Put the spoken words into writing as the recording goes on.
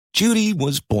Judy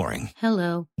was boring.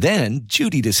 Hello. Then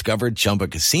Judy discovered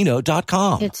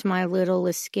ChumbaCasino.com. It's my little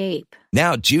escape.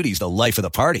 Now Judy's the life of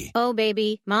the party. Oh,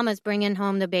 baby, mama's bringing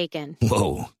home the bacon.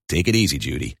 Whoa, take it easy,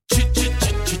 Judy.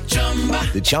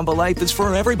 The Chumba life is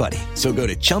for everybody. So go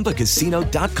to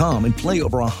ChumbaCasino.com and play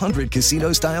over 100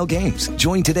 casino-style games.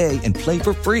 Join today and play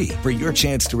for free for your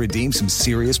chance to redeem some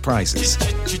serious prizes.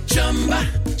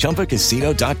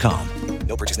 ChumbaCasino.com.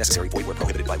 No purchase necessary. Void where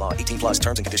prohibited by law. 18 plus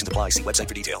terms and conditions apply. See website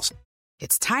for details.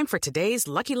 It's time for today's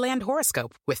Lucky Land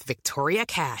horoscope with Victoria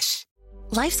Cash.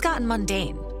 Life's gotten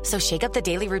mundane, so shake up the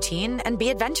daily routine and be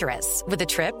adventurous with a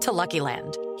trip to Lucky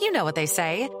Land. You know what they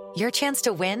say. Your chance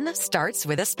to win starts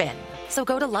with a spin. So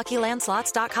go to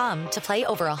LuckyLandSlots.com to play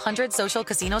over 100 social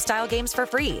casino-style games for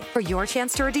free for your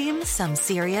chance to redeem some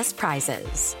serious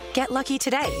prizes. Get lucky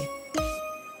today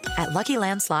at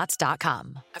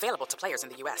LuckyLandSlots.com. Available to players in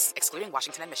the U.S., excluding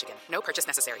Washington and Michigan. No purchase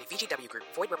necessary. VGW Group.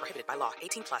 Void where prohibited by law.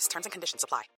 18 plus. Terms and conditions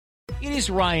apply. It is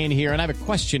Ryan here, and I have a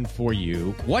question for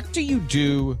you. What do you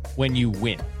do when you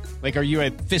win? Like, are you a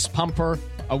fist pumper,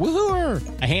 a woo-hooer,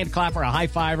 a hand clapper, a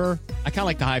high-fiver? I kind of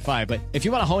like the high-five, but if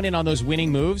you want to hone in on those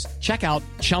winning moves, check out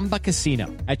Chumba Casino.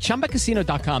 At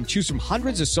ChumbaCasino.com, choose from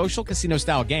hundreds of social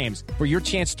casino-style games for your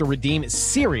chance to redeem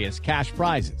serious cash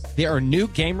prizes. There are new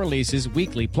game releases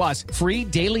weekly, plus free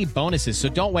daily bonuses, so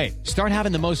don't wait. Start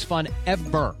having the most fun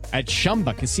ever at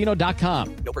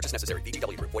ChumbaCasino.com. No purchase necessary.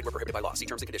 VGW Group. Void where prohibited by law. See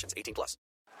terms and conditions. 18 plus.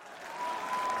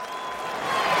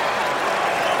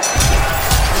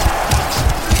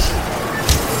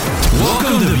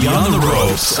 Welcome to Beyond the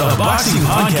Ropes, a boxing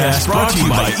podcast brought to you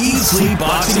by Eat, Sleep,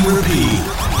 Boxing, Repeat.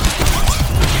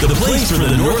 The place for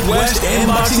the Northwest and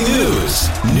boxing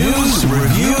news,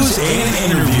 reviews, and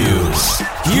interviews.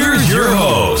 Here's your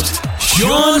host,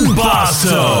 Sean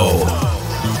Basto.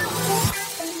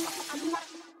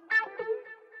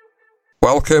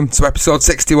 Welcome to episode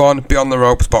 61, Beyond the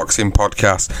Ropes Boxing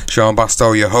Podcast. Sean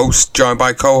Basto, your host, joined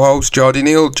by co-host Geordie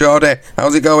Neal. Geordie,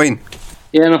 how's it going?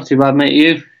 Yeah, not too bad, mate.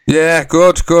 You? Yeah,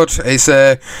 good. It's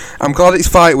I'm glad it's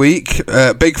fight week,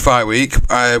 big fight week.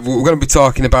 We're going to be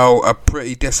talking about a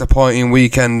pretty disappointing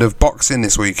weekend of boxing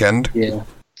this weekend.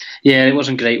 Yeah, it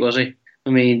wasn't great, was it? I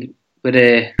mean,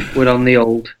 we're on the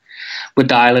old, we're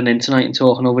dialing in tonight and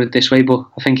talking over it this way, but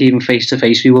I think even face to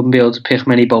face we wouldn't be able to pick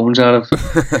many bones out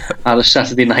of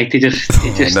Saturday night.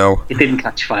 It didn't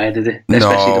catch fire, did it?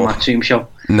 Especially the Matchroom show.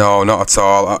 No, not at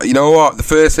all. You know what? The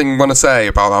first thing I want to say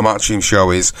about that Matchroom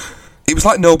show is, it was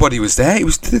like nobody was there. It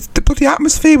was the bloody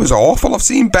atmosphere was awful. I've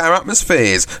seen better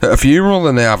atmospheres at a funeral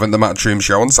than they have at the Matchroom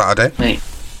show on Saturday. Mate,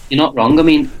 you're not wrong. I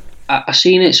mean, I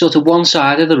seen it sort of one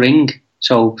side of the ring,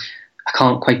 so I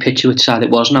can't quite picture which side it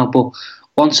was now, but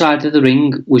one side of the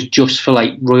ring was just for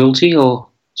like royalty, or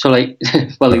so like,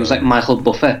 well, it was like Michael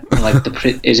Buffer, like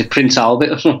is it Prince Albert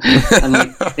or something? And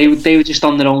like they were just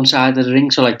on their own side of the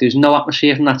ring, so like there was no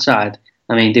atmosphere from that side.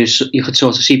 I mean, you could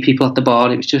sort of see people at the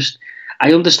bar. It was just,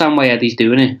 I understand why Eddie's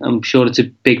doing it. I'm sure it's a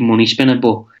big money spinner,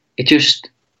 but it just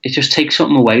takes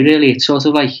something away, really. It's sort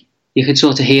of like you could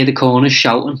sort of hear the corners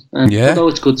shouting. And although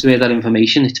it's good to hear that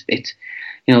information, it's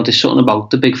there's something about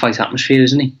the big fight atmosphere,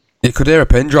 isn't it? You could hear a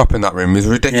pin drop in that room. It was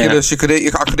ridiculous. Yeah.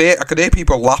 I could hear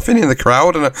people laughing in the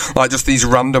crowd, and like just these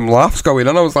random laughs going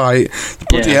on. I was like,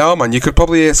 bloody hell, man! You could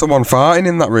probably hear someone farting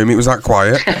in that room. It was that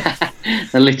quiet.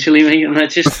 Literally, mate, and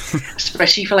that's just,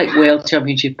 especially for like World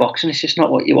Championship boxing, it's just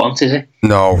not what you want, is it?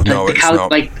 No, it's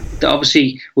not. Like,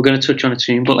 obviously, we're going to touch on it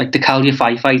soon, but like the Kalya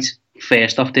fight,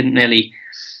 first off, didn't really,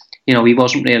 he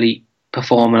wasn't really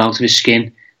performing out of his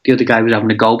skin. The other guy was having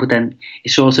a go, but then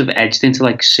it sort of edged into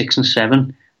like 6 and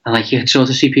 7. And like you could sort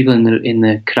of see people in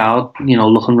the crowd,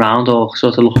 looking round or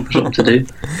sort of looking for something to do.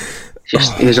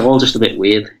 It was all just a bit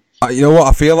weird. You know what?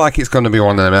 I feel like it's going to be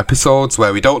one of them episodes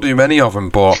where we don't do many of them,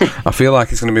 but I feel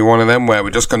like it's going to be one of them where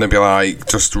we're just going to be like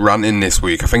just ranting this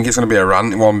week. I think it's going to be a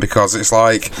ranting one because it's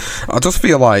like, I just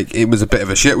feel like it was a bit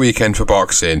of a shit weekend for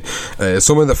boxing.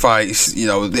 Some of the fights,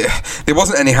 there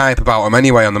wasn't any hype about them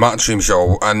anyway on the Matchroom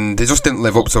show, and they just didn't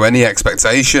live up to any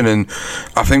expectation. And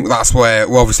I think that's where,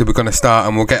 obviously, we're going to start,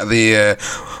 and we'll get the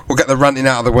ranting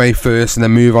out of the way first, and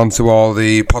then move on to all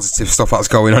the positive stuff that's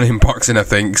going on in boxing, I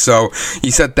think. So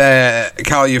you said there,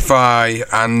 Kalya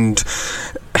and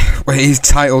his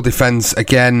title defence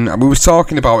again. We was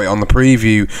talking about it on the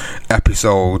preview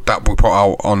episode that we put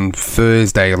out on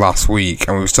Thursday last week,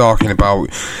 and we was talking about,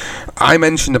 I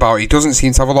mentioned about he doesn't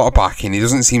seem to have a lot of backing. He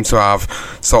doesn't seem to have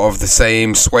sort of the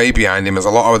same sway behind him as a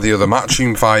lot of the other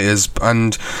Matchroom fighters,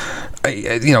 and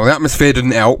the atmosphere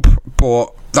didn't help.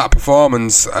 But that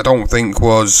performance, I don't think,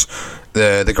 was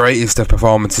the greatest of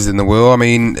performances in the world. I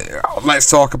mean, let's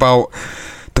talk about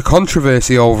the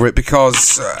controversy over it,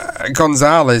 because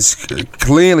Gonzalez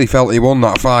clearly felt he won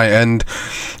that fight, and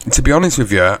to be honest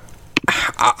with you,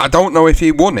 I don't know if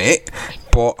he won it,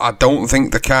 but I don't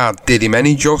think the card did him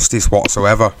any justice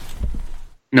whatsoever.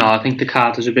 No, I think the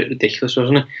card was a bit ridiculous,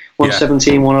 wasn't it?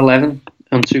 117, 111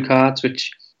 on 2 cards,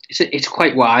 which it's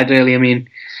quite wide, really. I mean,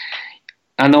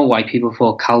 I know why people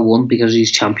thought Cal won, because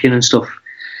he's champion and stuff,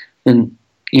 and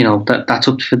you know that's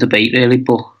up for debate, really.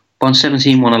 But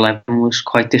 117, 111 was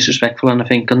quite disrespectful, and I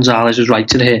think Gonzalez was right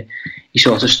to there. He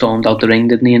sort of stormed out the ring,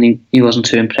 didn't he? And he wasn't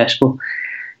too impressed, but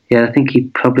yeah, I think he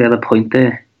probably had a point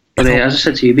there. But as I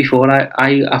said to you before,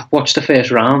 I've watched the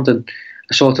first round, and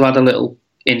I sort of had a little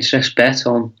interest bet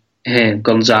on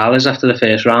Gonzalez after the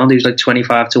first round. He was like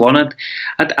 25-1.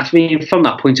 I mean, from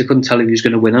that point, I couldn't tell if he was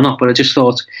going to win or not, but I just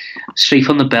thought straight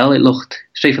from the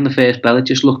first bell, it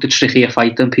just looked a trickier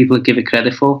fight than people would give it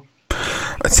credit for.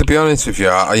 To be honest with you,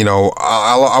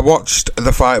 I watched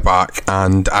the fight back,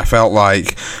 and I felt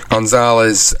like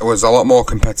Gonzalez was a lot more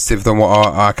competitive than what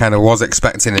I kind of was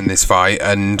expecting in this fight,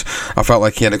 and I felt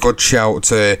like he had a good shout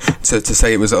to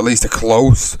say it was at least a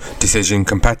close decision,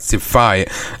 competitive fight.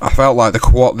 I felt like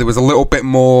there was a little bit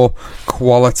more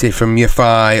quality from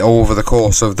Yafai over the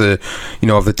course of the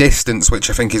distance, which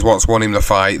I think is what's won him the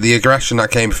fight. The aggression that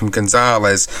came from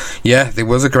Gonzalez, yeah, there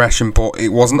was aggression, but it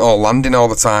wasn't all landing all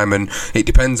the time, and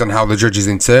it depends on how the judges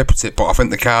interpret it. But I think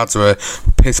the cards were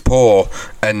piss poor,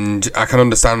 and I can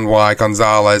understand why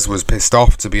Gonzalez was pissed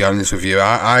off, to be honest with you.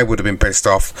 I would have been pissed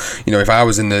off, if I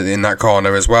was in that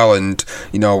corner as well, and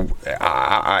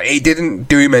it didn't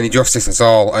do him any justice at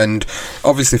all. And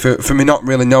obviously for me not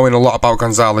really knowing a lot about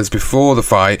Gonzalez before the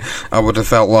fight, I would have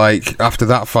felt like after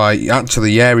that fight,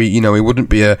 actually, yeah, he wouldn't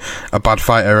be a bad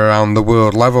fighter around the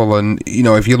world level. And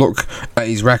if you look at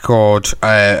his record,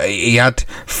 he had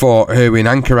fought Herwin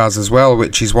Ancaraz as well,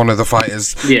 which is one of the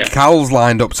fighters Cal's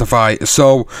lined up to fight.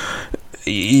 So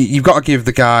you've got to give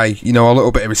the guy, a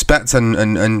little bit of respect,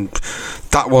 and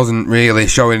that wasn't really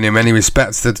showing him any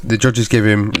respect. The judges give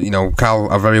him, Cal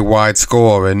a very wide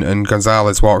score, and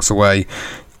Gonzalez walks away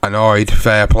annoyed.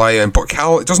 Fair play, but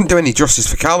Cal, it doesn't do any justice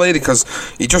for Cal either, because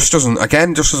he just doesn't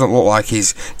look like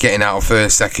he's getting out of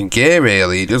first, second gear,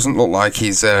 really. He doesn't look like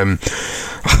he's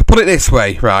put it this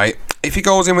way, right? If he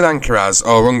goes in with Ancaraz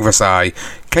or Rungvisai,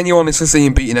 can you honestly see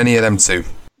him beating any of them two?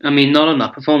 I mean, not on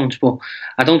that performance, but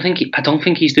I don't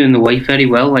think he's doing the weight very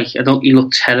well. Like, he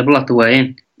looked terrible at the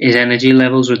weigh-in. His energy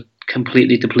levels were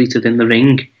completely depleted in the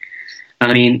ring.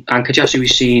 And I mean, Ancaraz, who we've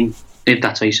seen, if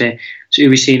that's how you say it, who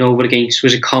we've seen over against,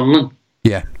 was it Conlon?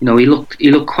 Yeah. He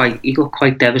looked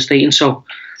quite devastating. So,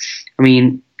 I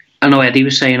mean, I know Eddie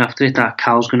was saying after it that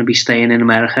Cal's going to be staying in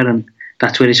America, and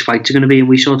that's where his fights are going to be, and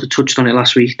we sort of touched on it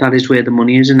last week. That is where the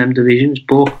money is in them divisions,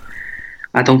 but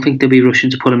I don't think they'll be rushing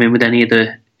to put him in with any of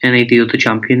the other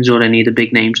champions or any of the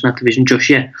big names in that division just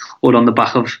yet, or on the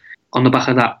back of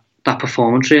that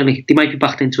performance. Really, they might be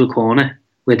backed into a corner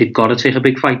where they've got to take a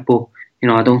big fight, but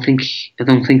I don't think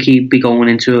he'd be going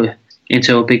into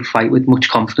a big fight with much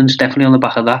confidence. Definitely on the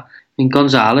back of that. I mean,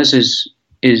 Gonzalez is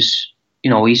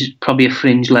he's probably a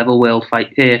fringe world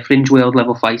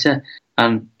level fighter.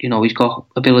 And, he's got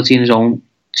ability in his own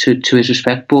to his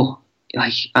respect, but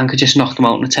like Anka just knocked him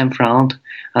out in the 10th round,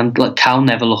 and like Cal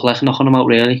never looked like knocking him out,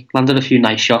 really. Landed a few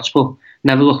nice shots, but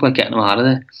never looked like getting him out of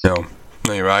there. No,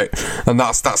 you're right. And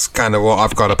that's kind of what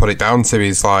I've got to put it down to,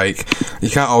 is like, you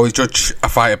can't always judge a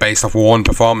fighter based off one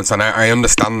performance, and I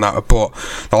understand that, but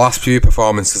the last few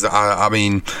performances, I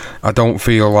mean, I don't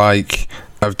feel like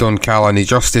I've done Cal any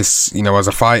justice, as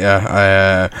a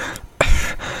fighter.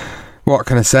 What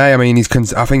can I say? I mean,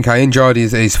 I think I enjoyed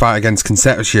his fight against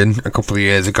Concepcion a couple of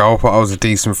years ago. I thought it was a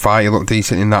decent fight. He looked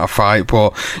decent in that fight.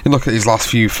 But you look at his last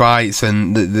few fights,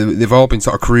 and they've all been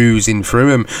sort of cruising through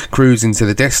him, cruising to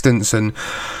the distance. And,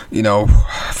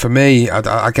 for me, I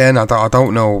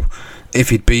don't know if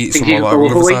he'd beat someone like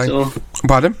Rungvisai.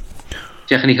 Pardon? Do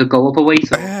you reckon he could go up a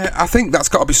weight? I think that's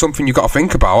got to be something you've got to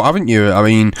think about, haven't you? I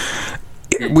mean,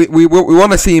 we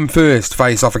want to see him first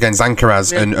face off against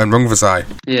Ancaraz and Rungvisai.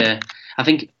 Yeah, I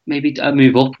think maybe a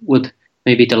move up would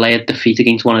maybe delay a defeat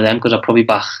against one of them, because I'd probably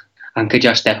back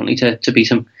Ancaraz definitely to beat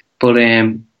him. But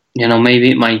maybe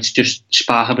it might just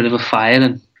spark a bit of a fire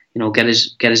and get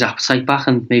his appetite back,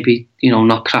 and maybe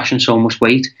not crashing so much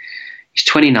weight. He's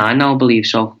 29 now, I believe,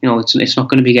 so it's not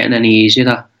going to be getting any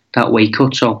easier, that weight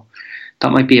cut. So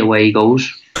that might be a way he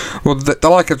goes. Well,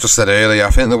 like I just said earlier, I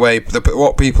think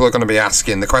what people are going to be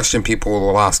asking, the question people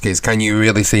will ask is, can you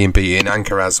really see him beating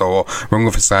Ancaraz or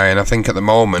Rungvisai? And I think at the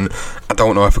moment, I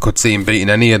don't know if I could see him beating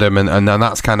any of them, and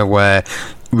that's kind of where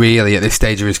really at this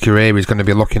stage of his career he's going to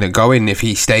be looking at going if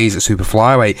he stays at super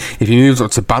flyweight. If he moves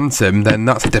up to bantam, then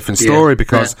that's a different story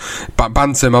because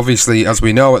bantam, obviously, as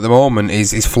we know at the moment,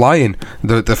 is flying.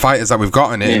 The fighters that we've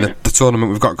got in it and the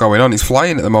tournament we've got going on is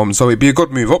flying at the moment, so it'd be a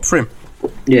good move up for him.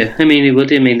 Yeah, I mean, it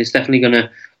would. I mean, it's definitely going to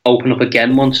open up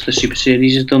again once the Super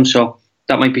Series is done, so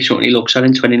that might be something he looks at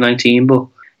in 2019, but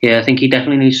yeah, I think he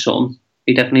definitely needs something.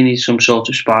 He definitely needs some sort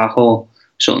of spark or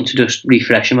something to just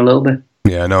refresh him a little bit.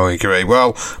 Yeah, no, I agree.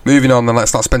 Well, moving on then,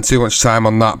 let's not spend too much time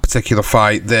on that particular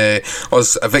fight. There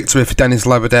was a victory for Denis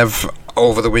Lebedev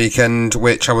over the weekend,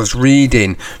 which I was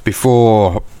reading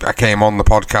before I came on the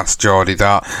podcast, Geordie,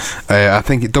 that I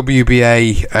think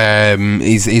WBA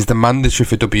is the mandatory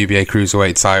for WBA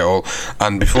Cruiserweight title,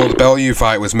 and before the Bellew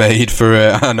fight was made for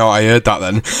I know I heard that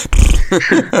then.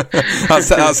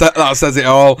 that says it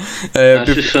all.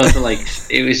 That's just sort of like,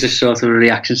 it was just sort of a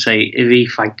reaction, say, if he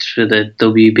fights for the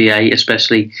WBA,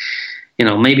 especially, you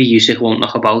know, maybe Usyk won't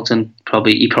knock about, and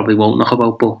he probably won't knock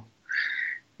about, but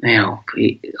you know,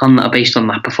 based on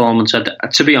that performance,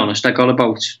 to be honest, I got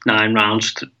about 9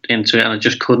 rounds into it and I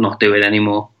just could not do it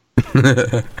anymore.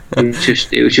 It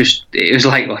was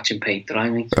like watching paint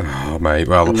dry, mate. Oh, mate,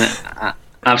 well,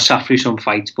 I've sat through some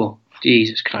fights, but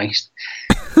Jesus Christ.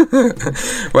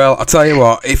 Well, I'll tell you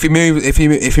what, if he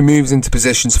moves into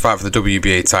position to fight for the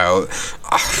WBA title,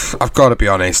 I've got to be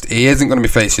honest, he isn't going to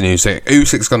be facing Usyk.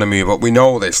 Usyk's going to move up. We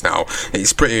know this now.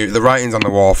 It's the writing's on the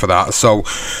wall for that. So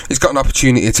he's got an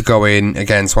opportunity to go in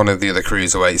against one of the other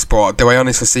cruiserweights. But do I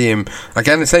honestly see him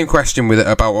again? The same question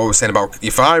about what we were saying about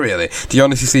Yafai. Really, do you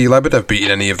honestly see Lebedev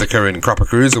beating any of the current crop of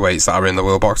cruiserweights that are in the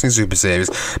World Boxing Super Series?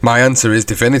 My answer is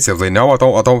definitively no. I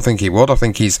don't think he would. I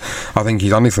think he's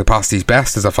honestly past his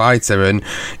best as a fighter, and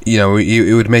you know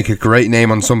he would make a great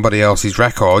name on somebody else's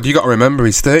record. You got to remember,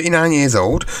 he's 39 years old.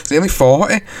 He's nearly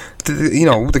 40. You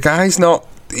know, the guy's not.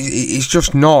 He's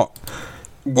just not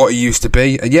what he used to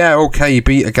be. Yeah, okay, he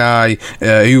beat a guy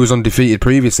who was undefeated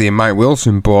previously in Mike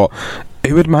Wilson, but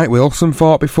who had Mike Wilson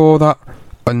fought before that?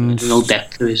 And there's no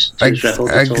depth to his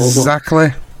record at all. Exactly.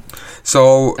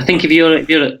 So I think if you're a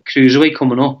cruiserweight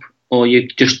coming up, or you're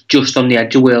just on the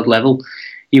edge of world level,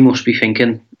 you must be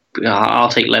thinking, I'll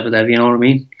take Lebedev, you know what I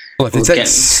mean? Well,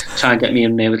 if try and get me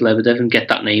in there with Lebedev and get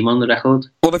that name on the record.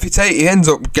 Well, if he ends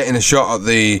up getting a shot at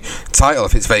the title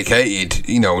if it's vacated,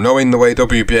 you know, knowing the way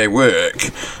WBA work,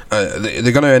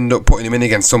 they're going to end up putting him in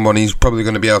against someone he's probably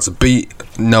going to be able to beat,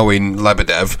 knowing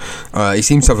Lebedev. He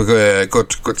seems to have a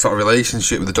good sort of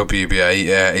relationship with the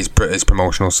WBA, his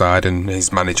promotional side and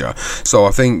his manager. So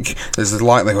I think there's a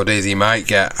likelihood is he might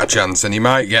get a chance and he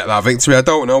might get that victory. I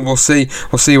don't know. We'll see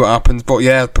what happens. But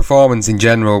yeah, performance in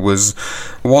general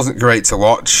wasn't great to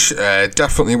watch.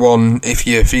 Definitely one if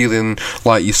you're feeling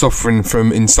like you're suffering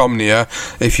from insomnia,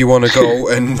 if you want to go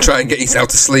and try and get yourself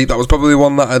to sleep. That was probably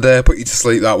one that had put you to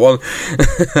sleep, that one.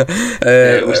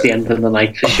 It was the end of the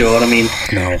night for sure. I mean,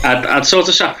 no. I'd sort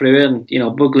of sat through it, and you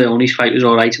know, Buglioni's fight was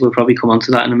alright. We'll probably come on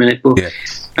to that in a minute, but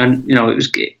and you know,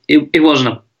 it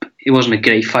wasn't a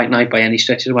great fight night by any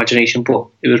stretch of the imagination, but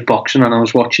it was boxing and I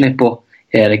was watching it. But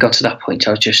yeah, they got to that point,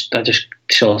 I just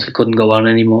sort of couldn't go on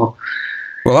anymore.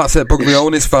 Well, that's it.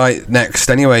 Buglioni's fight next.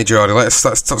 Anyway, Jordy, let's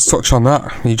touch on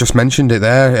that. You just mentioned it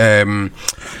there.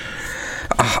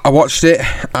 I watched it,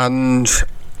 and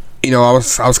you know, I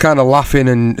was kind of laughing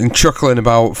and chuckling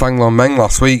about Fang Long Meng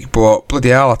last week, but bloody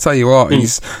hell, I tell you what,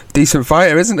 he's a decent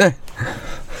fighter, isn't he?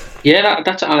 Yeah,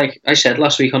 that's like I said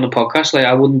last week on the podcast. Like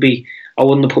I wouldn't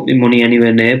have put my money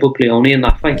anywhere near Buglioni in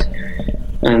that fight,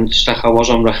 and just like I was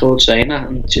on record saying that,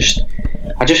 and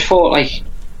I just thought like.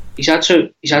 He's had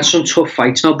some tough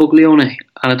fights now, Buglioni,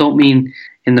 and I don't mean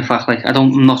in the fact like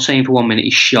I'm not saying for 1 minute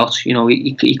he's shot. You know,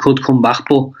 he could come back,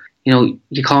 but you know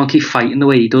you can't keep fighting the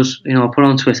way he does. You know, I put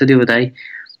on Twitter the other day.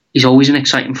 He's always in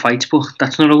exciting fights, but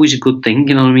that's not always a good thing.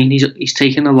 You know what I mean? He's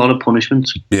taking a lot of punishment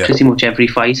pretty much every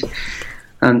fight,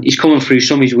 and he's coming through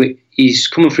some. He's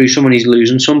coming through some, and he's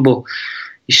losing some, but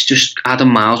he's just adding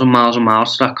miles and miles and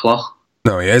miles to that clock.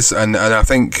 No, he is, and I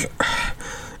think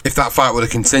if that fight would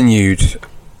have continued,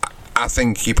 I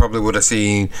think you probably would have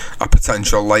seen a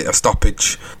potential later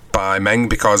stoppage by Meng,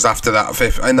 because after that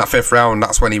fifth round,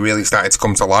 that's when he really started to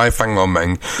come to life, Fang Long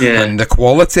Meng. Yeah. And the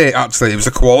quality, actually, it was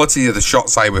the quality of the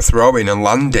shots I were throwing and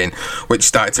landing which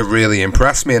started to really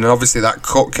impress me, and obviously that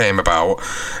cut came about,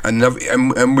 and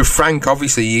with Frank,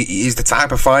 obviously he's the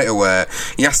type of fighter where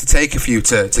he has to take a few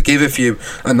to give a few,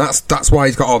 and that's why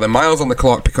he's got all the miles on the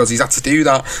clock, because he's had to do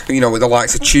that, you know, with the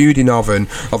likes of Chudinov and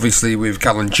obviously with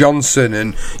Callum Johnson,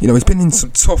 and you know, he's been in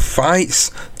some tough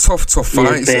fights.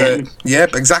 Yeah, yeah,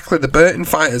 exactly. exactly the Burton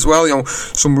fight as well. You know,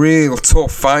 some real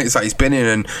tough fights that he's been in,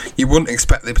 and you wouldn't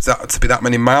expect there to be that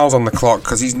many miles on the clock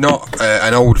because he's not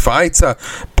an old fighter,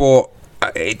 but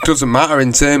it doesn't matter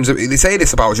in terms of, they say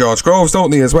this about George Groves,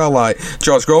 don't they, as well? Like,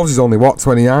 George Groves is only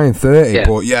 29, 30,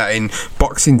 but in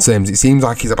boxing terms it seems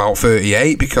like he's about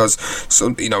 38 because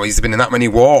he's been in that many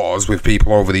wars with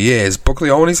people over the years.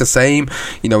 Buglioni's the same.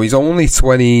 He's only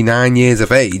 29 years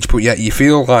of age, but yet you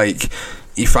feel like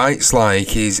he fights like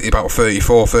he's about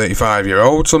 34, 35 year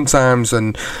old sometimes,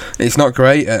 and it's not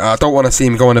great. I don't want to see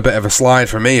him go on a bit of a slide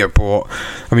from here, but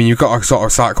I mean, you've got to sort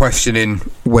of start questioning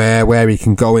where he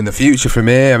can go in the future from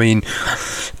here. I mean,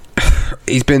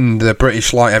 he's been the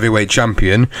British light heavyweight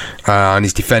champion, and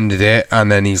he's defended it,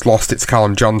 and then he's lost it to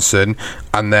Callum Johnson,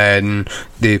 and then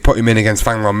they put him in against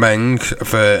Fang Long Meng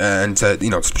to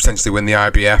potentially win the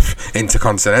IBF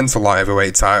Intercontinental light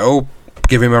heavyweight title.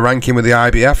 Give him a ranking with the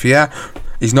IBF, yeah.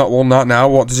 He's not won that now.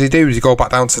 What does he do? Does he go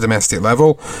back down to domestic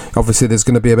level? Obviously, there's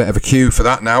going to be a bit of a queue for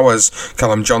that now, as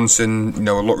Callum Johnson,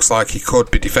 looks like he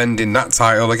could be defending that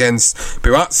title against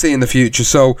Buatsi in the future.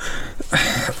 So,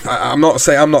 I'm not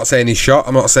saying he's shot.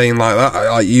 I'm not saying like that.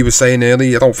 Like you were saying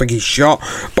earlier, I don't think he's shot,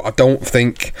 but I don't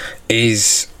think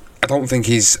he's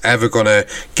ever going to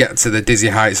get to the dizzy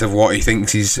heights of what he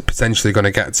thinks he's potentially going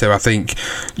to get to. I think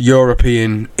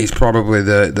European is probably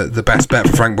the best bet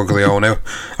for Frank Buglioni.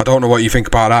 I don't know what you think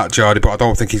about that, Jordy, but I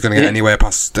don't think he's going to get anywhere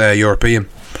past European.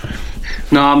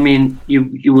 No, I mean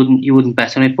you wouldn't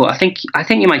bet on it, but I think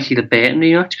you might see the Burton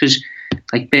rematch because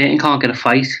like Burton can't get a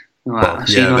fight. I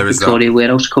seen Victoria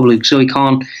Warehouse a couple of weeks, so he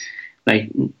can't. Like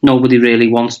nobody really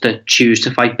wants to choose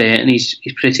to fight Burton. He's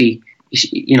pretty.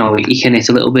 He can hit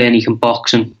a little bit and he can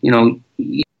box, and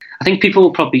I think people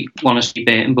will probably want to see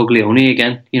Burton Buglioni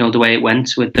again. The way it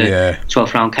went with the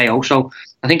 12th round KO. So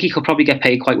I think he could probably get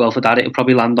paid quite well for that. It'll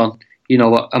probably land on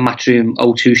a Matchroom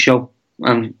O2 show,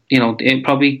 and it'd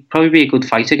probably be a good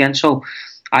fight again. So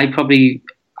I'd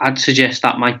suggest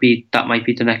that might be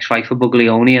the next fight for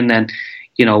Buglioni, and then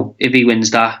if he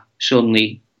wins that,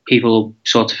 suddenly people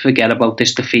sort of forget about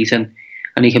this defeat and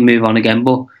he can move on again.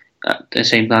 But at the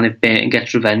same time, if Burton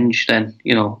gets revenge, then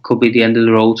could be the end of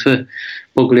the road for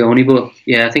Buglioni. But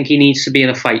yeah, I think he needs to be in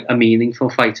a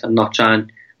meaningful fight, and not try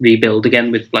and rebuild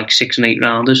again with like 6 and 8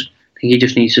 rounders. I think he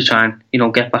just needs to try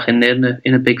and get back in there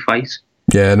in a big fight.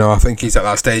 Yeah, no, I think he's at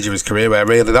that stage of his career where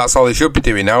really that's all he should be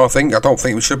doing now. I don't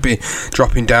think we should be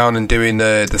dropping down and doing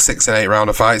the 6 and 8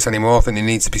 rounder fights anymore. I think he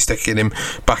needs to be sticking him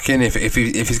back in if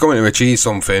he's going to achieve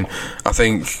something. I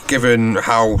think given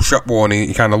how shot worn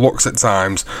he kind of looks at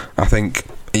times, I think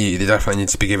they definitely need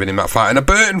to be giving him that fight. And a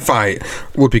Burton fight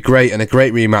would be great, and a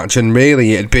great rematch, and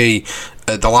really it'd be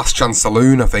the last chance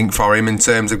saloon, I think, for him in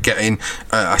terms of getting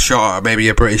a shot at maybe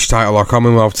a British title or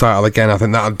Commonwealth title again. I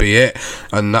think that'd be it,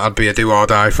 and that'd be a do or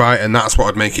die fight, and that's what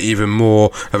would make it even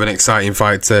more of an exciting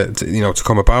fight to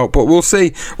come about. But we'll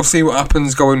see what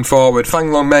happens going forward.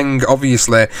 Fang Long Meng,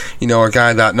 obviously, a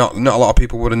guy that not a lot of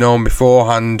people would have known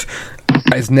beforehand,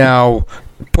 has now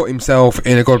put himself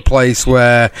in a good place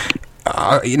where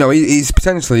he's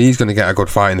going to get a good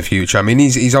fight in the future. I mean,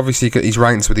 he's obviously he's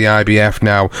ranked with the IBF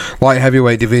now. Light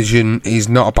heavyweight division is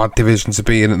not a bad division to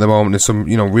be in at the moment. There's some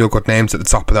real good names at the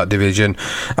top of that division.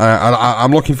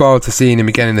 I'm looking forward to seeing him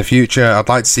again in the future. I'd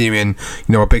like to see him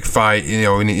in a big fight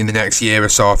in the next year or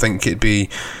so. I think it'd be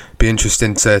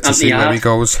interesting to see where he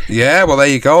goes. Yeah, well there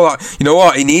you go. You know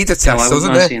what? He needs a test,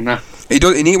 doesn't he? He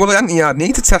Anthony Yarde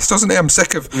needs a test, doesn't he? I'm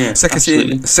sick of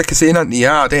seeing Anthony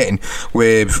Yarde in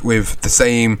with the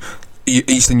same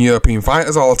Eastern European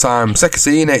fighters all the time. Sick of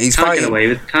seeing it. Can't get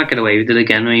away with it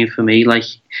again. I mean, for me, like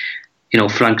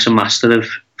Frank's a master of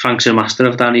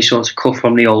that. He sort of cut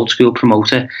from the old school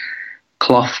promoter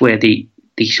cloth where they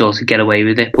sort of get away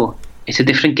with it. But it's a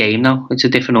different game now. It's a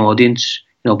different audience.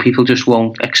 People just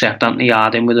won't accept Anthony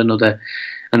Yarde in with another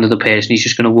person he's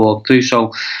just going to walk through.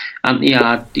 So Anthony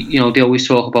Yarde, they always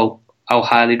talk about how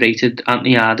highly rated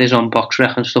Anthony Yarde is on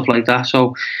BoxRec and stuff like that.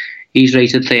 So he's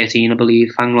rated 13, I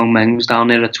believe. Fang Long Meng's down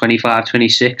there at 25,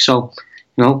 26. So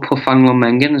put Fang Long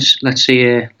Meng in. Let's see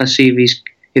if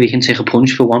he can take a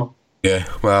punch for one. Yeah,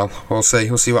 well, we'll see.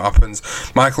 We'll see what happens.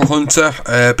 Michael Hunter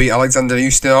beat Alexander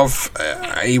Ustinov.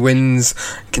 He wins,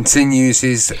 continues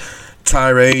his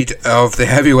tirade of the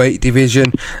heavyweight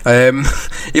division.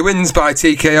 He wins by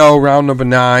TKO round number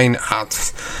 9.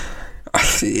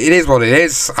 It is what it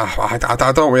is.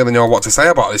 I don't really know what to say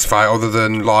about this fight other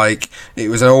than like it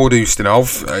was an old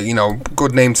Ustinov.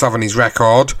 Good name to have on his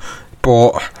record,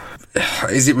 but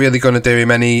is it really going to do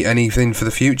him anything for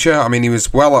the future? I mean, he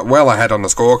was well ahead on the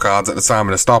scorecards at the time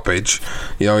of the stoppage.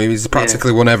 He was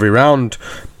practically won every round.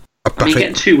 I mean,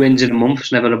 getting 2 wins in a month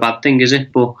is never a bad thing, is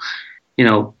it? But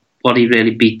what he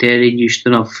really beat there in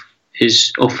Houston of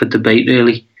is up for debate,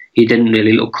 really. He didn't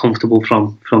really look comfortable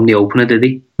from the opener, did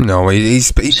he? No,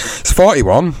 he's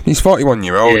 41. He's 41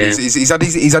 year old. Yeah. He's had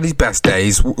his best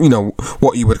days.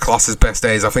 What you would class as best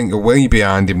days, I think, are way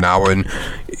behind him now. And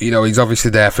he's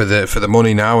obviously there for the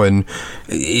money now. And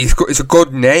it's a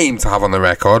good name to have on the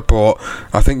record. But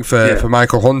I think for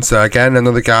Michael Hunter, again,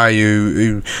 another guy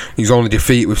who his only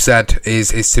defeat we've said is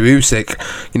to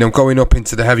Usyk. Going up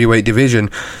into the heavyweight division.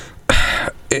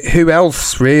 Who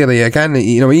else, really? Again,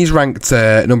 he's ranked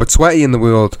number 20 in the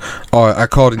world,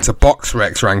 according to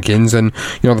BoxRec rankings, and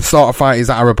the sort of fighters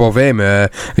that are above him are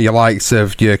your likes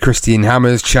of your Christian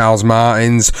Hammers, Charles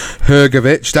Martins,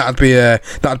 Hrgovic.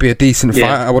 That'd be a decent fight.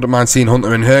 I wouldn't mind seeing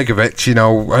Hunter and Hrgovic.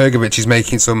 Hrgovic is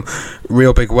making some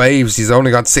real big waves. He's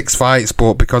only got 6 fights,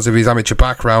 but because of his amateur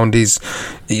background, he's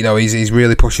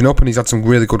really pushing up, and he's had some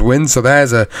really good wins. So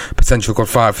there's a potential good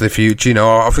fight for the future.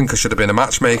 I think I should have been a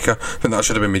matchmaker. I think that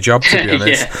should have been my job, to be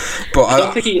honest. But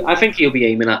I think he'll be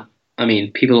aiming at. I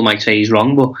mean, people might say he's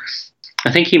wrong, but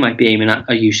I think he might be aiming at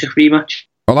a Usyk rematch.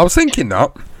 Well, I was thinking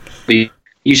that. But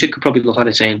Usyk could probably look at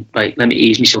it saying, like, let me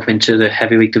ease myself into the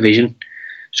heavyweight division,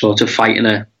 sort of fighting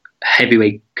a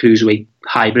heavyweight cruiserweight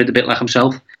hybrid, a bit like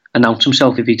himself. Announce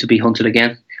himself if he's to be Hunter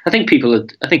again. I think people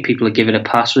are giving a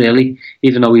pass, really,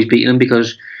 even though he's beaten him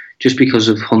because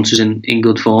of Hunter's in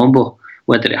good form. But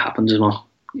whether it happens or not,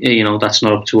 that's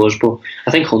not up to us. But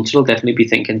I think Hunter will definitely be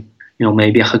thinking,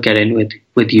 maybe I could get in with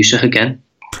Usyk again.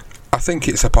 I think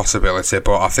it's a possibility,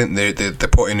 but I think they're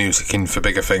putting Usyk in for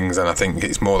bigger things, and I think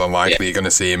it's more than likely you're going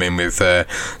to see him in with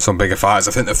some bigger fighters.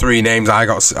 I think the 3 names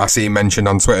I see mentioned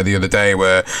on Twitter the other day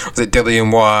was it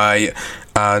Dillian Whyte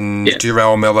and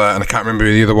Jarrell Miller, and I can't remember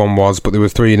who the other one was, but there were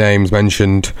 3 names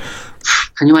mentioned.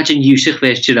 Can you imagine Usyk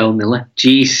versus Jarrell Miller?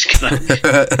 Jeez,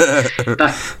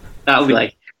 that would be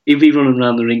like he'd be running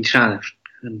around the ring trying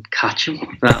to catch him.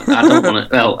 I don't want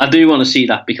to. Well, I do want to see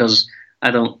that because I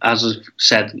don't, as I've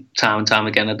said time and time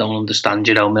again, I don't understand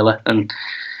Jarrell Miller and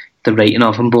the rating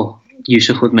of him, but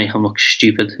Usyk would make him look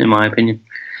stupid, in my opinion.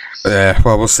 Yeah,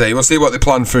 well, we'll see. We'll see what they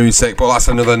plan for Usyk, but that's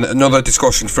another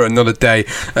discussion for another day.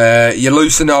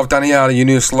 Yelusinov, Daniil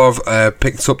Yunuslov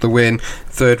picked up the win,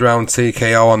 3rd round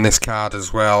TKO on this card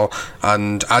as well.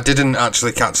 And I didn't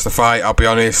actually catch the fight, I'll be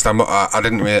honest. I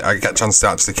didn't really get a chance to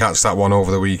actually catch that one over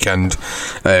the weekend.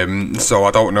 So I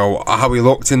don't know how he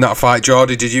looked in that fight.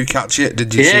 Jordy, did you catch it?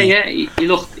 Did you see? Yeah, he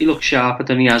looked sharper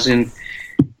than he has in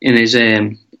his.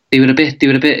 They were a bit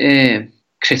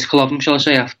critical of him, shall I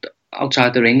say,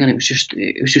 outside the ring, and it was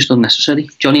just unnecessary.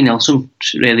 Johnny Nelson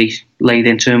really laid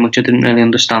into him, which I didn't really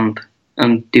understand,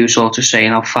 and they were sort of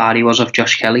saying how far he was off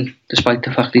Josh Kelly, despite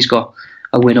the fact he's got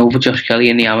a win over Josh Kelly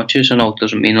in the amateurs. I know it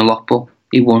doesn't mean a lot, but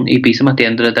he beat him at the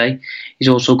end of the day. He's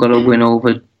also got a win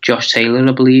over Josh Taylor,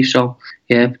 I believe. So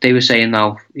yeah, they were saying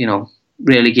now,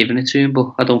 really giving it to him,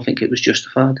 but I don't think it was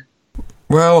justified.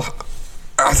 Well,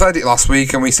 I said it last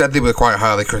week, and we said they were quite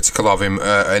highly critical of him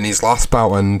in his last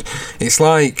bout, and it's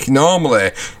like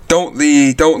normally don't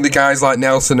the guys like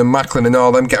Nelson and Macklin and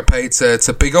all them get paid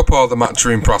to big up all the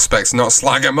matchroom prospects, not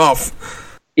slag them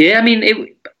off? Yeah, I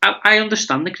mean, I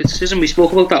understand the criticism. We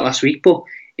spoke about that last week, but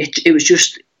it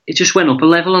just went up a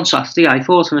level on Saturday, I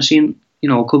thought, and I've seen a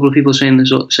couple of people saying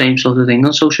the same sort of thing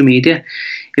on social media.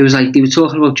 It was like they were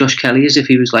talking about Josh Kelly as if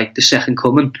he was like the second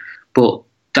coming, but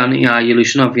Daniil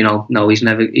Yelusinov, no, he's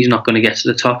not going to get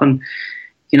to the top, and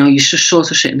you're just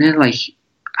sort of sitting there like,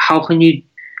 how can you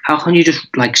just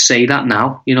like say that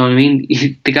now? You know what I mean?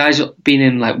 The guy's been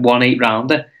in like 1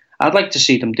 8-rounder. I'd like to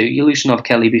see them do Yelusinov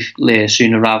Kelly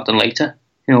sooner rather than later.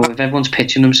 If everyone's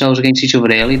pitching themselves against each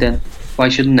other early, then why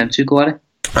shouldn't them two go at it?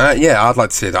 Yeah, I'd like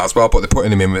to see that as well, but they're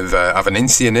putting him in with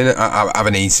Avanesian in it.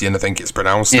 Avanesian, I think it's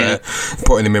pronounced. Yeah.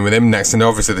 Putting him in with him next, and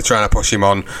obviously they're trying to push him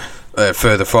on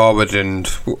further forward, and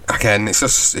again it's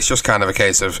just kind of a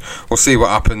case of we'll see what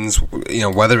happens,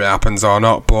 whether it happens or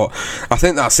not. But I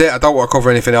think that's it. I don't want to cover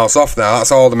anything else off now.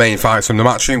 That's all the main fights from the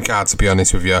matchroom card, to be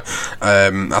honest with you.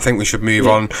 I think we should move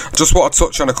on. I just want to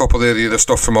touch on a couple of the other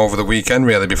stuff from over the weekend,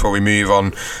 really, before we move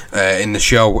on in the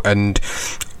show. And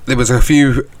there was a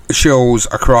few shows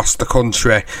across the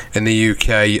country in the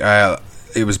UK.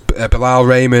 It was Bilal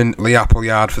Rahman, Lee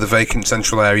Appleyard for the vacant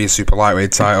Central Area Super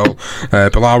Lightweight title.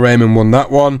 Bilal Rahman won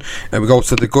that one. We go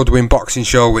to the Goodwin Boxing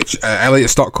Show, which Elliot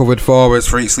Stock covered for us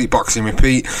for Eat Sleep Boxing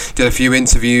Repeat. Did a few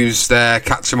interviews there.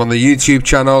 Catch him on the YouTube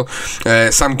channel.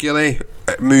 Sam Gilley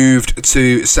moved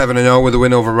to 7-0 with a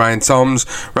win over Ryan Toms.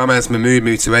 Ramez Mahmood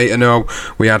moved to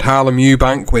 8-0. We had Harlem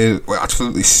Eubank with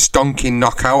absolutely stonking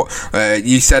knockout.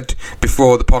 You said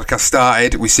before the podcast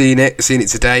started, we've seen it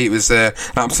today. It was an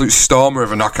absolute stormer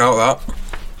of a knockout, that.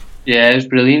 Yeah, it was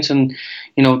brilliant, and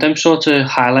them sort of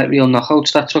highlight reel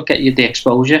knockouts, that's what get you the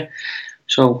exposure.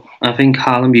 So I think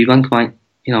Harlem Eubank might,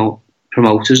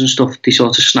 promoters and stuff, they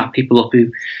sort of snap people up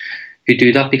who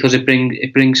do that, because it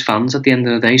brings fans at the end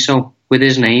of the day. So with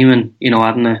his name and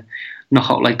adding a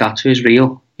knockout like that to his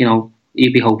reel,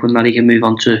 he'd be hoping that he can move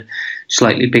on to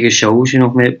slightly bigger shows.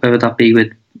 Whether that be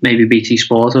with maybe BT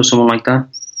Sport or someone like that.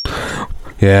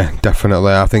 Yeah,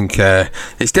 definitely. I think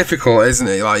it's difficult, isn't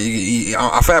it? Like,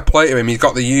 a fair play to him. He's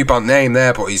got the Eubank name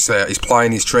there, but he's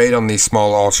plying his trade on these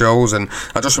small hall shows. And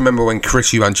I just remember when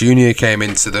Chris Eubank Jr. came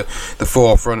into the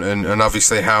forefront, and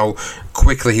obviously how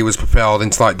quickly he was propelled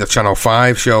into like the Channel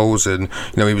 5 shows, and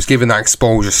he was given that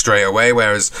exposure straight away.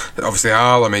 Whereas obviously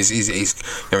Harlem, he's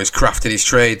crafted his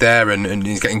trade there, and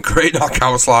he's getting great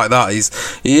knockouts like that.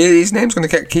 His name's going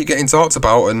to keep getting talked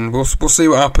about, and we'll see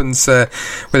what happens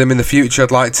with him in the future.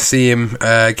 I'd like to see him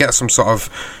get some sort of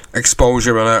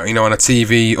exposure on a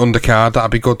TV undercard. That'd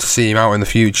be good to see him out in the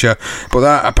future. But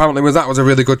that was a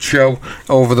really good show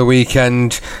over the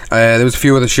weekend. There was a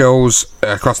few other shows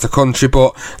across the country,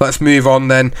 but let's move on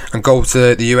then and go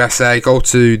to the USA, go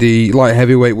to the light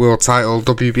heavyweight world title,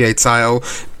 WBA title.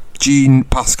 Jean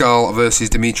Pascal versus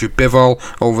Dimitri Bivol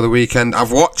over the weekend.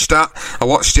 I've watched that. I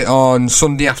watched it on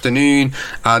Sunday afternoon,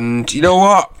 and you know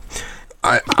what?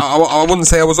 I wouldn't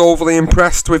say I was overly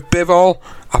impressed with Bivol.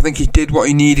 I think he did what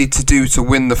he needed to do to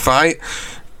win the fight.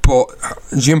 But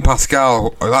Jean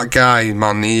Pascal, that guy,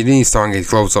 man, he needs to hang his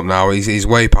gloves up now. He's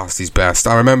way past his best.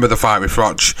 I remember the fight with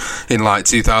Froch in like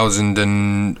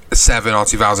 2007 or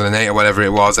 2008 or whatever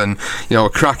it was, and a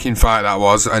cracking fight that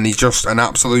was. And he's just an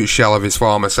absolute shell of his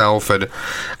former self. And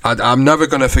I'm never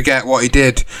going to forget what he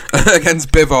did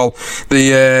against Bivol.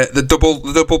 The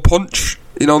double punch.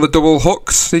 The double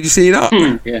hooks. Did you see that?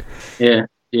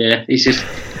 Yeah. He's just,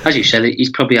 as you said, he's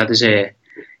probably had his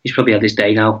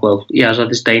day now. Well, he has had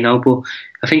his day now, but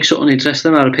I think something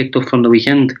interesting that I picked up from the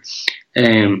weekend.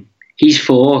 He's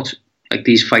fought like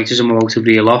these fighters I'm about to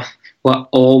reel off,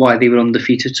 all while they were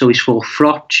undefeated. So he's fought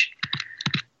Froch,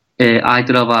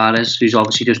 Aider Alvarez, who's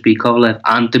obviously just beat Kovalev,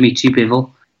 and Dimitri Bivol.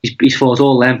 He's fought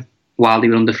all them while they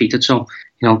were undefeated. So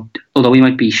although he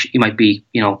might be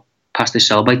past his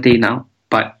sell-by date now.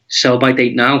 But sell-by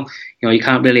date now, you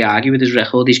can't really argue with his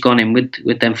record. He's gone in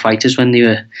with them fighters when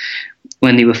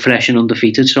they were fresh and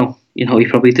undefeated. So he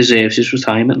probably deserves his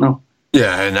retirement now.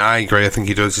 Yeah, and I agree. I think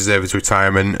he does deserve his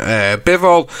retirement.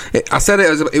 Bivol, I said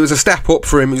it was a step up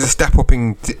for him. It was a step up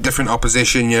in different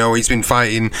opposition. He's been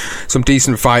fighting some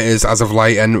decent fighters as of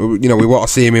late, and we want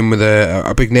to see him in with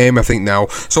a big name. I think now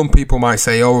some people might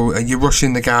say, "Oh, you're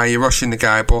rushing the guy,"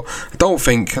 but I don't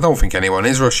think anyone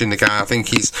is rushing the guy. I think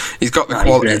he's got the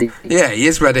quality. Yeah, he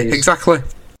is ready. Exactly.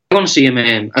 I want to see him.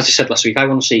 As I said last week,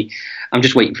 I'm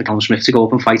just waiting for Tom Smith to go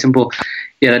up and fight him, but.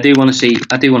 Yeah, I do want to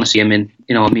see him in,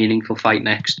 a meaningful fight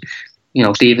next.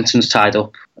 Stevenson's tied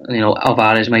up.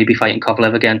 Alvarez may be fighting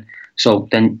Kovalev again. So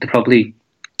then the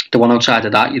one outside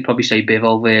of that, you'd probably say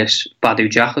Bivol versus Badou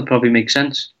Jack would probably make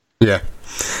sense. Yeah,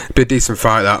 be a decent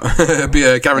fight that. Be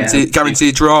a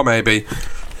guaranteed draw maybe.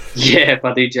 Yeah,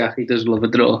 Badou Jack, he does love a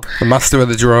draw. The master of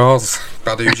the draws,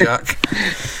 Badou Jack.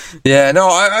 Yeah, no,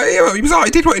 he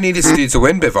did what he needed to do to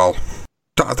win Bivol.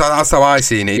 That's how I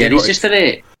see it. Yeah, he's just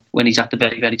a when he's at the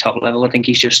very, very top level. I think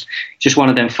he's just one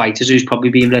of them fighters who's probably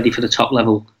been ready for the top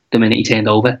level the minute he turned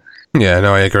over. Yeah,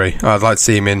 no, I agree. I'd like to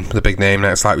see him in with a big name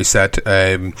next, like we said.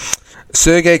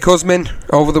 Sergey Kuzmin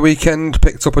over the weekend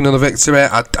picked up another victory.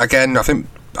 I think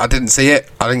I didn't see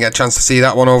it. I didn't get a chance to see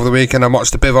that one over the weekend. I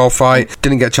watched the Bivol fight.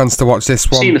 Didn't get a chance to watch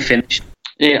this one. I've seen the finish.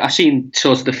 Yeah, I've seen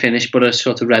sort of the finish, but I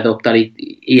sort of read up that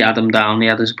he had him down. He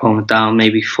had his opponent down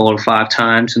maybe 4 or 5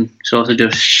 times, and sort of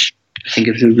just. I think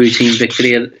it was a routine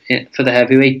victory for the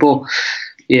heavyweight, but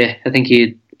yeah, I think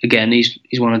he's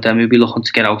one of them who'll be looking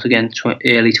to get out again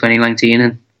early 2019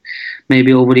 and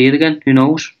maybe over here again. Who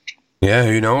knows? Yeah,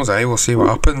 who knows, eh? We'll see what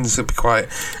happens. It'll be quite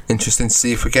interesting to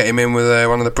see if we get him in with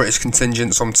one of the British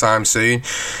contingent sometime soon.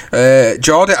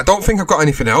 Jordy, I don't think I've got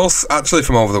anything else actually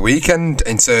from over the weekend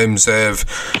in terms of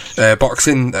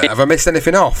boxing. Have I missed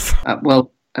anything off?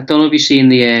 Well, I don't know if you've seen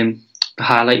the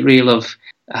highlight reel of.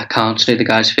 I can't say the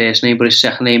guy's first name, but his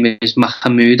second name is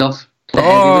Makhmudov.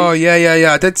 Oh,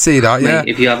 yeah, I did see that, yeah. Mate,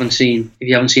 if you haven't seen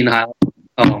the highlight,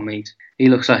 oh, mate, he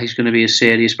looks like he's going to be a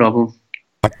serious problem.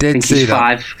 I think see he's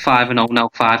that. 5-0 now,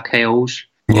 5 KOs.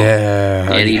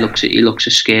 Yeah. Yeah, he looks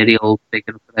a scary old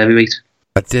figure for heavyweight.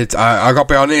 I did. I got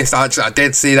to be honest. Actually, I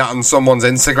did see that on someone's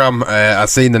Instagram. I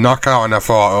seen the knockout, and I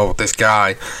thought, "Oh, this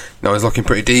guy, he's looking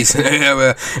pretty decent."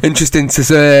 Interesting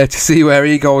to see where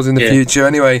he goes in the future.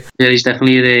 Anyway, yeah, he's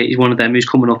definitely he's one of them who's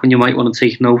coming up, and you might want to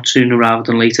take note sooner rather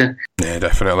than later. Yeah,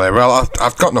 definitely. Well,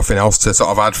 I've got nothing else to sort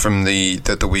of add from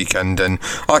the weekend, and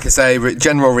like I say,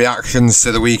 general reactions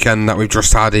to the weekend that we've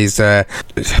just had is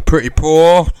pretty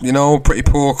poor. Pretty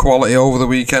poor quality over the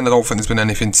weekend. I don't think there's been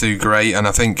anything too great, and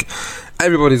I think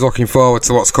everybody's looking forward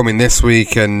to what's coming this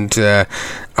week, and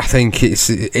I think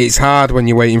it's hard when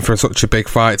you're waiting for such a big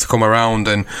fight to come around,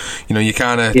 and you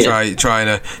kind of trying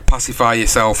to pacify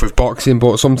yourself with boxing,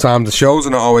 but sometimes the shows are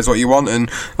not always what you want,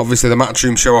 and obviously the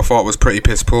Matchroom show I thought was pretty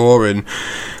piss poor, and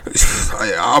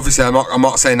obviously I'm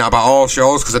not saying that about all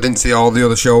shows because I didn't see all the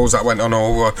other shows that went on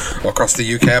over across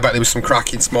the UK. I bet there was some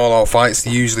cracking small fights.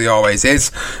 There usually always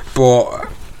is, but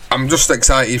I'm just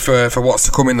excited for what's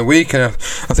to come in the week, and I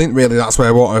think really that's where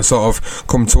I want to sort of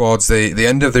come towards the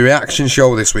end of the reaction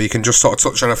show this week and just sort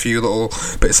of touch on a few little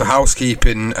bits of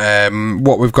housekeeping,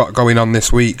 what we've got going on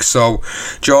this week. So,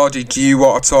 Geordie, do you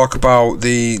want to talk about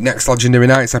the next Legendary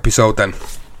Nights episode then?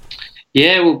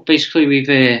 Yeah, well, basically we've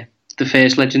the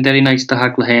first Legendary Nights, the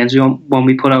Hagler Hearns one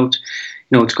we put out,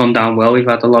 it's gone down well. We've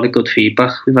had a lot of good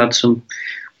feedback. We've had some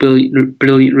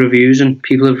brilliant reviews, and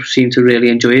people have seemed to really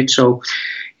enjoy it. So,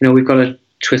 we've got a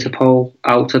Twitter poll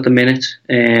out at the minute.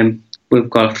 We've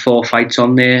got 4 fights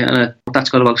on there, and that's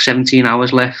got about 17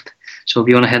 hours left. So if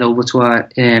you want to head over to our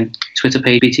Twitter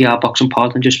page, BTR Boxing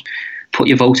Pod, and just put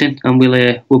your vote in, and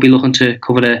we'll be looking to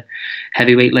cover a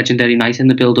heavyweight Legendary Night in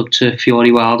the build-up to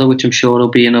Fury Wilder, which I'm sure will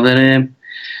be another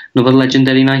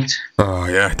Legendary Night. Oh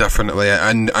yeah, definitely.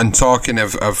 And talking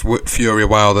of Fury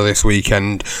Wilder this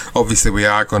weekend, obviously we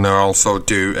are going to also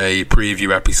do a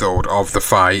preview episode of the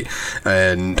fight,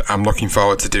 and I'm looking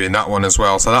forward to doing that one as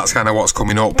well. So that's kind of what's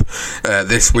coming up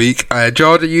this week.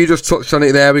 Jordan, you just touched on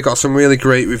it there. We got some really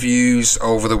great reviews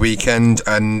over the weekend,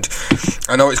 and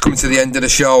I know it's coming to the end of the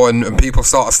show, and people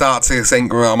start to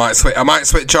think, well, I might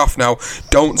switch off now.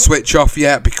 Don't switch off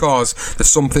yet, because there's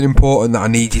something important that I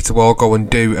need you to all go and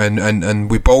do, and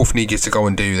we both need you to go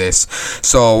and do this.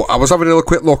 So I was having a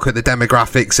quick look at the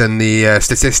demographics and the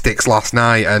statistics last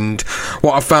night, and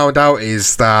what I found out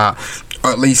is that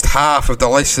at least half of the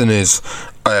listeners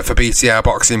for BTR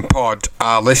Boxing Pod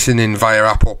are listening via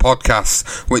Apple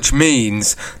Podcasts, which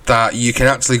means that you can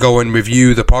actually go and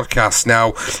review the podcast. Now,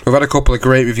 we've had a couple of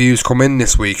great reviews come in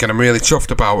this week, and I'm really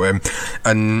chuffed about them.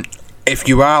 And if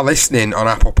you are listening on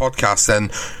Apple Podcasts,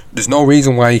 then there's no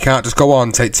reason why you can't just go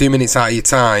on, take 2 minutes out of your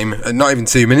time, and not even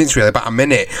 2 minutes really, about a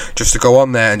minute, just to go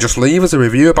on there and just leave us a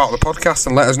review about the podcast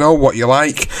and let us know what you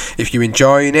like, if you're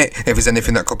enjoying it, if there's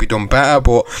anything that could be done better.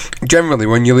 But generally,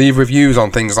 when you leave reviews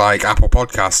on things like Apple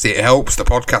Podcasts, it helps the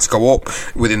podcast go up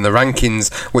within the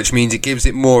rankings, which means it gives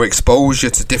it more exposure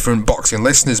to different boxing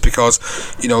listeners, because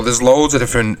there's loads of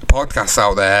different podcasts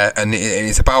out there, and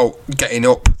it's about getting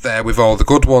up there with all the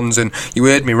good ones. And you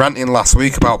heard me ranting last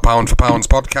week about Pound for Pound's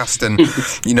podcast, and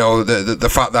the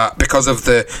fact that because of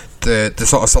the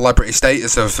sort of celebrity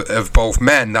status of both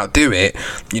men that do it,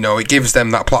 it gives them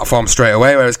that platform straight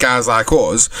away, whereas guys like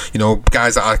us,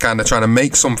 guys that are kind of trying to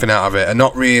make something out of it are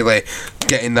not really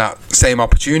getting that same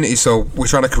opportunity. So we're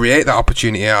trying to create that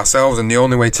opportunity ourselves, and the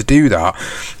only way to do that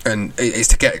is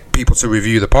to get people to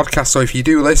review the podcast. So if you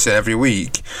do listen every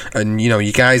week, and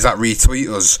you guys that retweet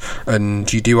us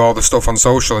and you do all the stuff on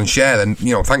social and share, then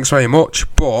thanks very much.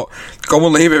 But go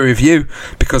and leave a review,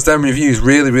 because them reviews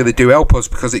really, really do help us,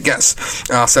 because it gets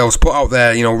ourselves put out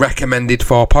there, recommended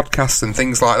for podcasts and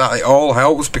things like that. It all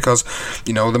helps, because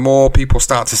the more people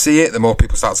start to see it, the more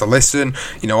people start to listen.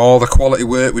 All the quality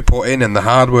work we put in and the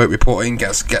hard work we put in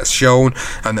gets shown,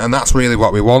 and that's really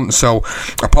what we want. So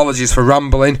apologies for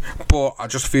rambling, but I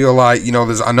just feel like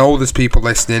I know there's people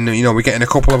listening. We're getting a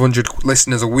couple of hundred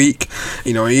listeners a week.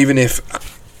 Even if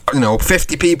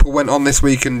 50 people went on this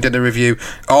week and did a review,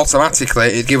 automatically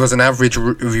it'd give us an average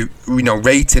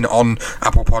rating on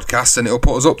Apple Podcasts, and it'll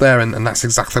put us up there, and that's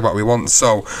exactly what we want.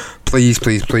 So please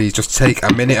just take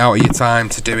a minute out of your time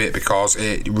to do it, because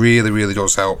it really, really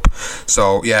does help.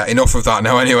 So yeah, enough of that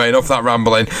now. Anyway, enough of that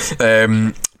rambling.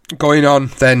 Going on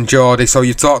then, Geordie, so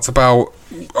you've talked about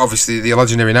obviously the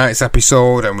Legendary Nights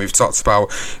episode, and we've talked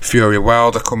about Fury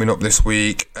Wilder coming up this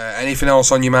week. Anything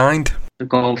else on your mind?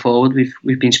 Going forward,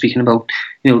 we've been speaking about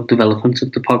development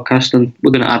of the podcast, and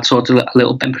we're going to add sort of a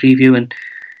little bit preview and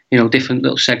different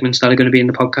little segments that are going to be in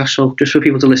the podcast. So just for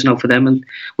people to listen out for them, and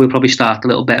we'll probably start a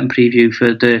little bet and preview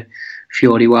for the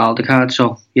Fury Wilder card.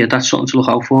 So yeah, that's something to look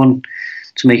out for, and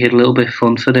to make it a little bit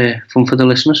fun for the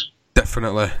listeners.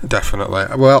 Definitely.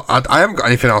 Well, I haven't got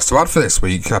anything else to add for this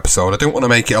week's episode. I didn't want to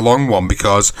make it a long one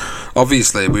because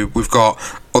obviously we've got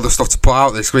other stuff to put out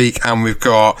this week, and we've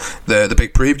got the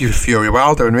big preview for Fury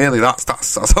Wilder, and really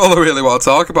that's all I really want to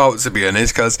talk about, to be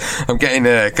honest, because I'm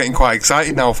getting quite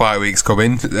excited now. 5 weeks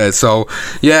coming, so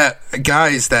yeah,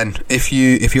 guys. Then if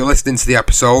you're listening to the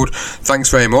episode, thanks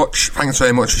very much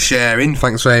for sharing,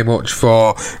 thanks very much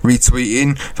for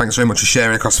retweeting, thanks very much for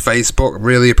sharing across Facebook.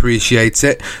 Really appreciate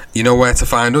it. You know where to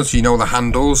find us, you know the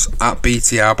handles at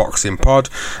BTR Boxing Pod,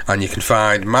 and you can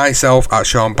find myself at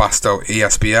Sean Bastow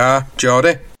ESBR.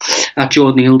 Jordy at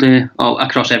Jordan Neald,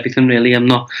 across everything really. I'm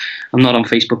not on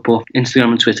Facebook, but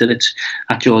Instagram and Twitter it's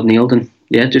at Jordan Neald, and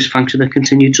yeah, just thanks for the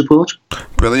continued support.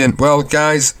 Brilliant. Well,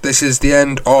 guys, this is the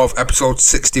end of episode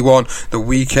 61, the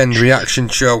weekend reaction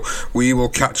show. We will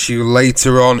catch you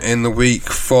later on in the week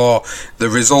for the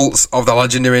results of the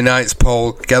Legendary Nights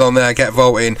poll. Get on there, get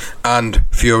voting, and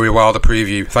Fury Wilder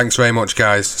preview. Thanks very much,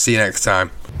 guys. See you next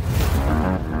time.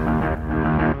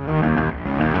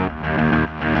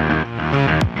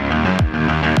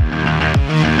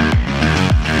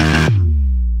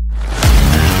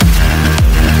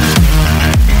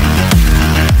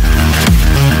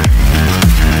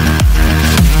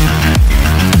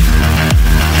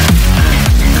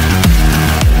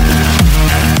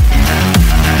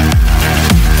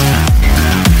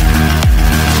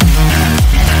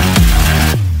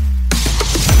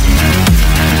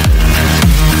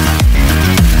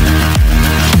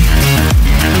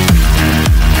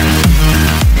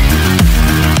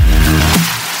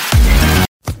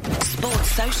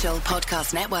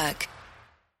 Podcast Network.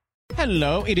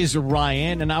 Hello, it is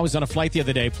Ryan, and I was on a flight the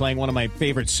other day playing one of my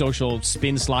favorite social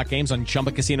spin slot games on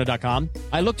ChumbaCasino.com.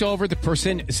 I looked over at the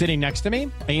person sitting next to me,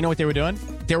 and you know what they were doing?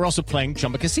 They were also playing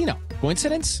Chumba Casino.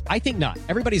 Coincidence? I think not.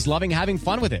 Everybody's loving having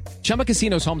fun with it. Chumba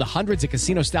Casino is home to hundreds of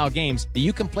casino-style games that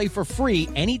you can play for free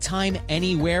anytime,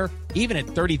 anywhere, even at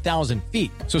 30,000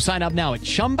 feet. So sign up now at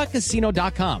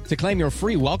ChumbaCasino.com to claim your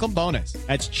free welcome bonus.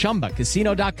 That's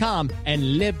ChumbaCasino.com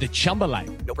and live the Chumba life.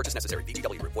 No purchase necessary.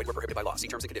 VGW Group. Void where prohibited by law. See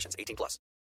terms and conditions. 18+.